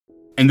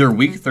In their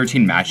Week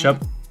 13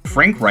 matchup,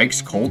 Frank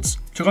Reich's Colts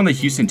took on the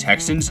Houston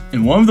Texans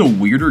in one of the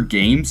weirder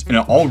games in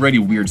an already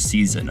weird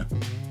season.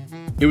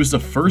 It was the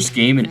first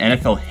game in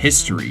NFL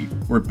history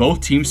where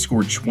both teams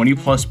scored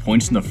 20+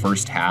 points in the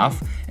first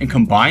half and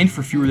combined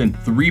for fewer than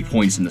 3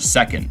 points in the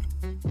second.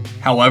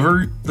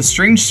 However, the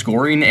strange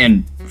scoring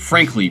and,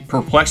 frankly,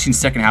 perplexing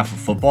second half of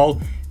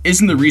football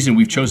isn't the reason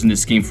we've chosen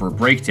this game for a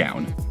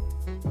breakdown.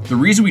 The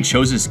reason we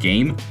chose this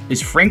game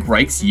is Frank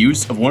Reich's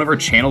use of one of our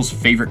channel's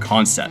favorite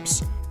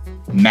concepts,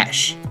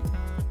 mesh.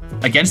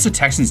 Against the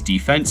Texans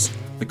defense,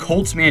 the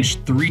Colts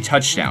managed 3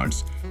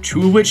 touchdowns,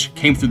 2 of which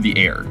came through the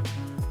air,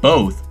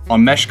 both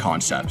on mesh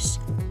concepts.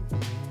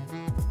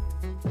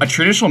 A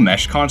traditional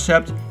mesh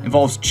concept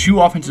involves 2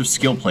 offensive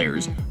skill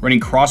players running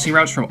crossing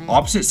routes from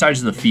opposite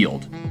sides of the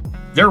field.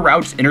 Their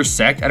routes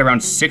intersect at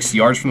around 6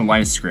 yards from the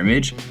line of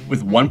scrimmage,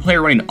 with one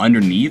player running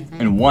underneath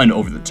and one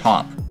over the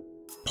top.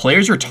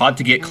 Players are taught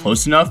to get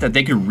close enough that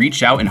they can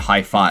reach out and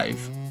high-five.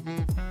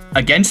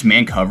 Against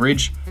man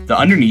coverage, the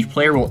underneath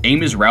player will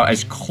aim his route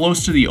as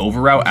close to the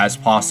over route as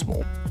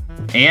possible,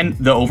 and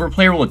the over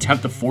player will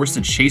attempt to force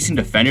the chasing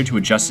defender to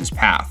adjust his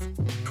path,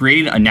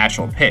 creating a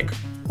natural pick,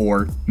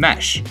 or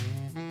mesh.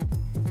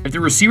 If the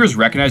receivers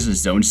recognize the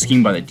zone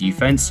scheme by the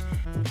defense,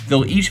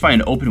 they'll each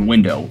find an open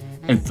window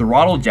and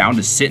throttle down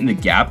to sit in the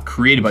gap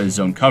created by the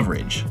zone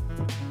coverage.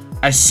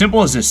 As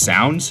simple as this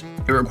sounds,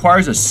 it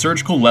requires a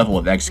surgical level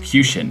of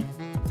execution,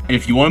 and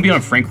if you want to be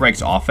on Frank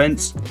Reich's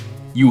offense,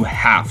 you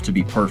have to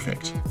be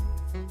perfect.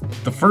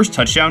 The first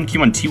touchdown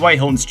came on Ty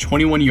Hilton's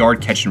 21-yard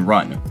catch and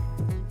run.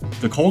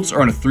 The Colts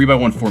are in a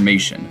 3-by-1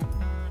 formation.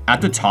 At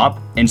the top,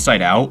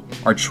 inside out,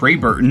 are Trey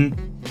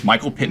Burton,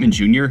 Michael Pittman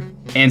Jr.,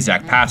 and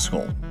Zach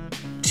Pascal.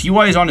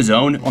 Ty is on his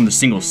own on the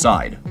single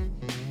side.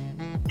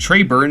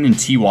 Trey Burton and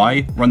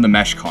Ty run the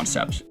mesh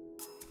concept.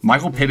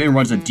 Michael Pittman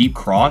runs a deep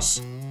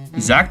cross.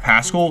 Zach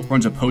Pascal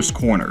runs a post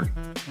corner.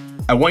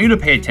 I want you to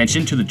pay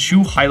attention to the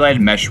 2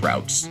 highlighted mesh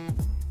routes.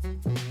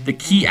 The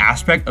key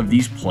aspect of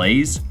these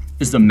plays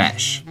is the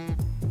mesh,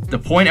 the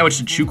point at which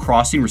the 2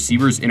 crossing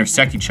receivers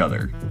intersect each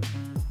other.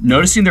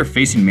 Noticing they're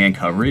facing man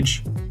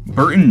coverage,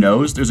 Burton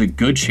knows there's a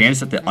good chance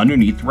that the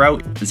underneath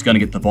route is going to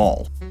get the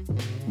ball.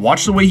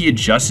 Watch the way he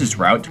adjusts his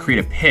route to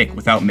create a pick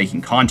without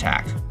making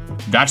contact.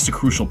 That's the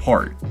crucial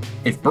part.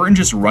 If Burton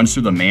just runs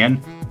through the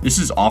man, this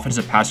is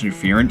offensive pass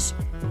interference,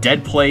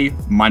 dead play,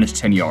 minus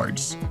 10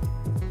 yards.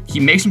 He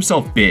makes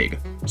himself big,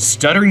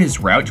 stuttering his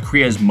route to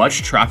create as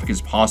much traffic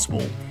as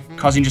possible,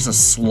 causing just a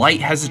slight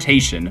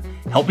hesitation,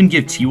 helping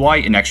give Ty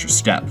an extra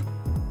step.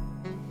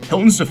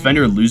 Hilton's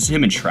defender loses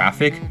him in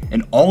traffic,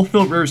 and all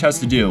Phillip Rivers has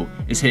to do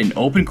is hit an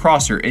open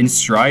crosser in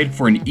stride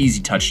for an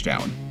easy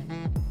touchdown.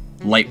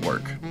 Light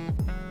work.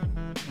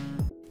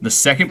 The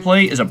second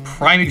play is a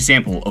prime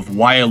example of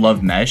why I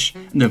love mesh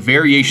and the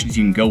variations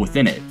you can go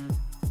within it.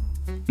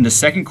 In the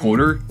second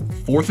quarter,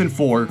 4th and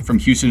 4 from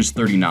Houston's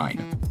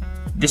 39.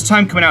 This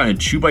time coming out in a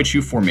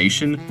 2-by-2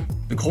 formation,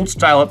 the Colts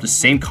dial up the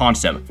same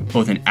concept, but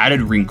with an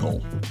added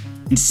wrinkle.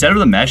 Instead of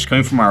the mesh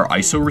coming from our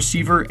ISO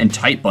receiver and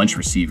tight bunch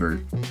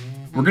receiver,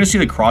 we're going to see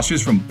the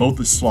crossers from both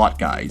the slot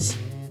guys.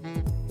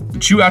 The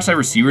 2 outside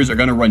receivers are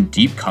going to run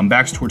deep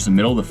comebacks towards the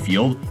middle of the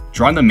field,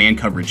 drawing the man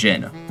coverage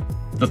in.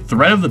 The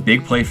threat of the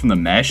big play from the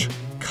mesh,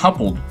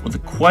 coupled with a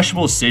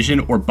questionable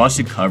decision or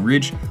busted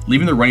coverage,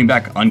 leaving the running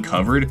back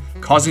uncovered,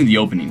 causing the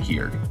opening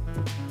here.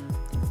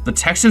 The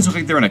Texans look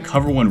like they're in a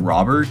cover 1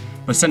 robber,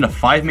 but send a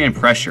 5-man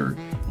pressure,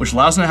 which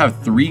allows them to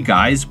have 3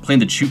 guys playing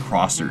the 2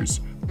 crossers,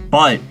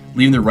 but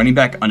leaving their running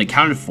back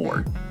unaccounted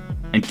for,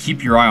 and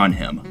keep your eye on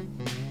him.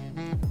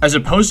 As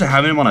opposed to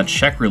having him on a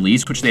check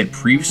release, which they had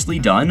previously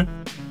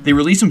done, they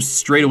release him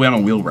straight away on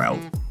a wheel route.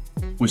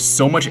 With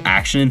so much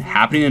action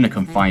happening in a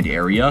confined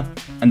area,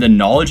 and the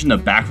knowledge in the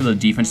back of the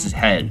defense's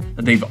head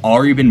that they've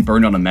already been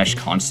burned on a mesh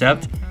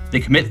concept, they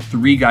commit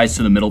 3 guys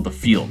to the middle of the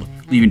field,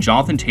 leaving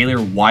Jonathan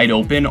Taylor wide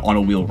open on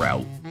a wheel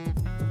route.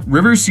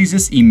 Rivers sees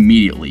this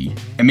immediately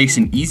and makes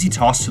an easy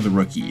toss to the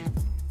rookie.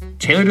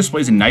 Taylor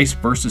displays a nice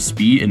burst of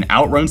speed and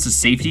outruns the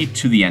safety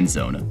to the end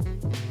zone.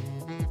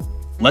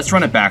 Let's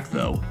run it back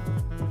though.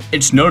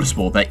 It's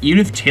noticeable that even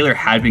if Taylor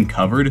had been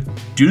covered,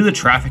 due to the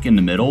traffic in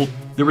the middle,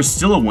 there was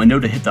still a window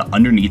to hit the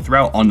underneath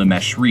route on the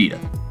mesh read.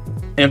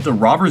 And if the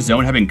robber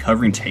zone had been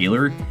covering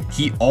Taylor,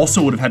 he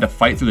also would have had to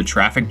fight through the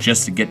traffic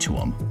just to get to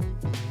him.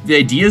 The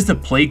idea is the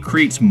play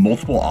creates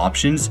multiple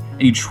options,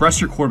 and you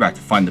trust your quarterback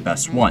to find the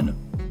best one.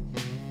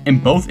 In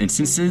both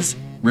instances,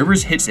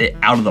 Rivers hits it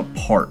out of the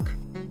park.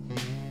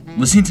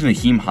 Listening to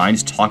Nyheim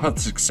Hines talk about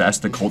the success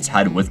the Colts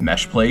had with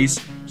mesh plays,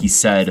 he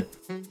said,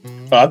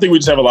 I think we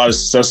just have a lot of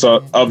success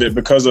of it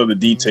because of the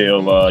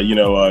detail.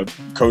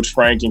 Coach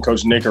Frank and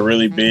Coach Nick are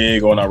really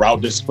big on our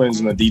route disciplines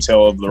and the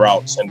detail of the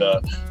routes. And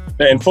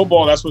in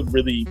football, that's what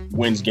really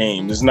wins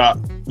games. It's not,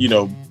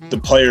 the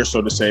players,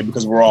 so to say,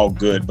 because we're all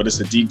good, but it's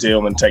the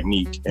detail and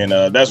technique. And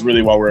that's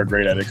really why we're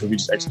great at it, because we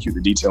just execute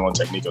the detail and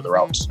technique of the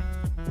routes.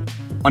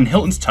 On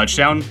Hilton's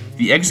touchdown,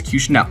 the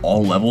execution at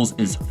all levels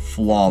is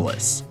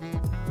flawless.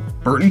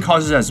 Burton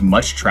causes as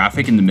much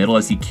traffic in the middle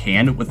as he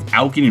can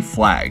without getting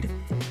flagged,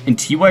 and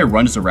Ty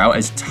runs the route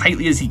as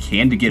tightly as he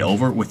can to get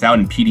over without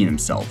impeding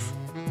himself.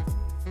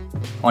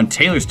 On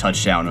Taylor's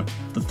touchdown,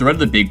 the threat of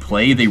the big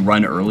play they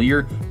run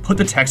earlier put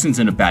the Texans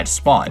in a bad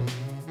spot.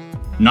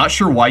 Not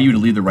sure why you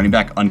would leave the running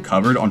back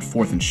uncovered on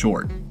 4th and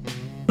short.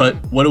 But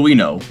what do we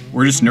know?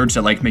 We're just nerds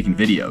that like making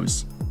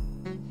videos.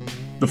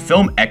 The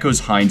film echoes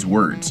Hines'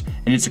 words,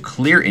 and it's a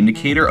clear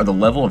indicator of the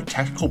level of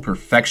technical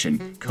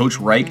perfection Coach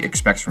Reich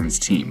expects from his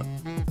team.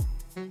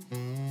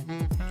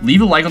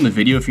 Leave a like on the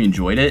video if you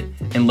enjoyed it,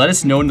 and let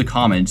us know in the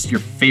comments your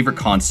favorite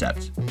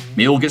concept.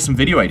 Maybe we'll get some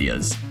video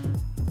ideas.